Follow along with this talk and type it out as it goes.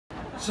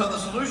So the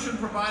solution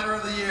provider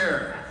of the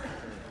year,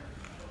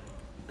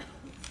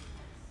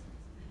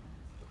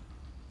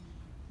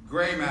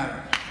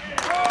 GrayMatter.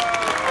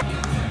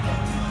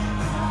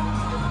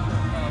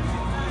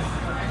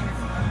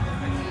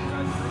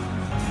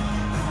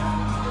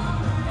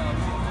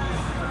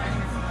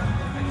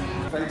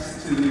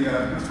 Thanks to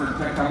the Pittsburgh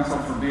Tech Council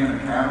for being a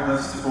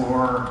catalyst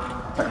for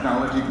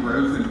technology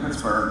growth in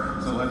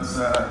Pittsburgh. So let's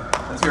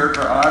hear it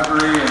for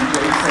Audrey and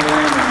Jason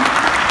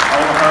and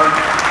all of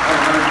our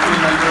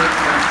team members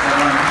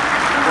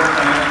that work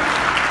on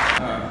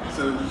it.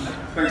 So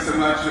thanks so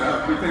much.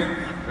 We think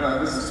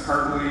this is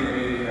partly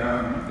a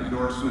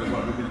endorsement of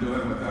what we've been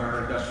doing with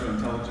our industrial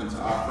intelligence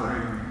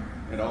offering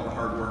and all the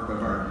hard work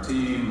of our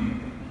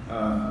team.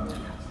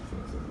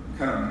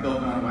 Kind of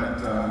building on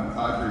what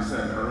Audrey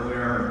said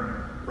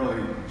earlier,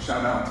 really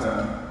shout out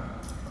to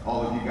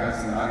all of you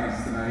guys in the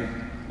audience tonight.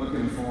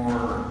 Looking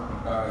for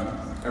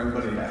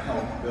everybody to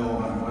help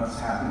build on what's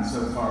happened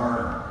so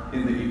far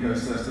in the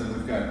ecosystem.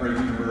 We've got great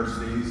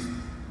universities,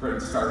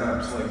 great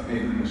startups like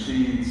Native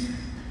Machines,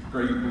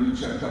 great blue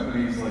chip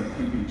companies like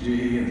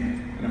PPG,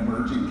 and an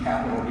emerging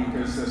capital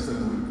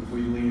ecosystem. If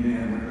we lean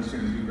in, we're just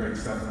going to do great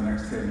stuff in the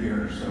next 10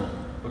 years. So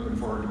looking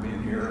forward to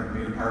being here and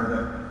being a part of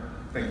it.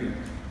 Thank you.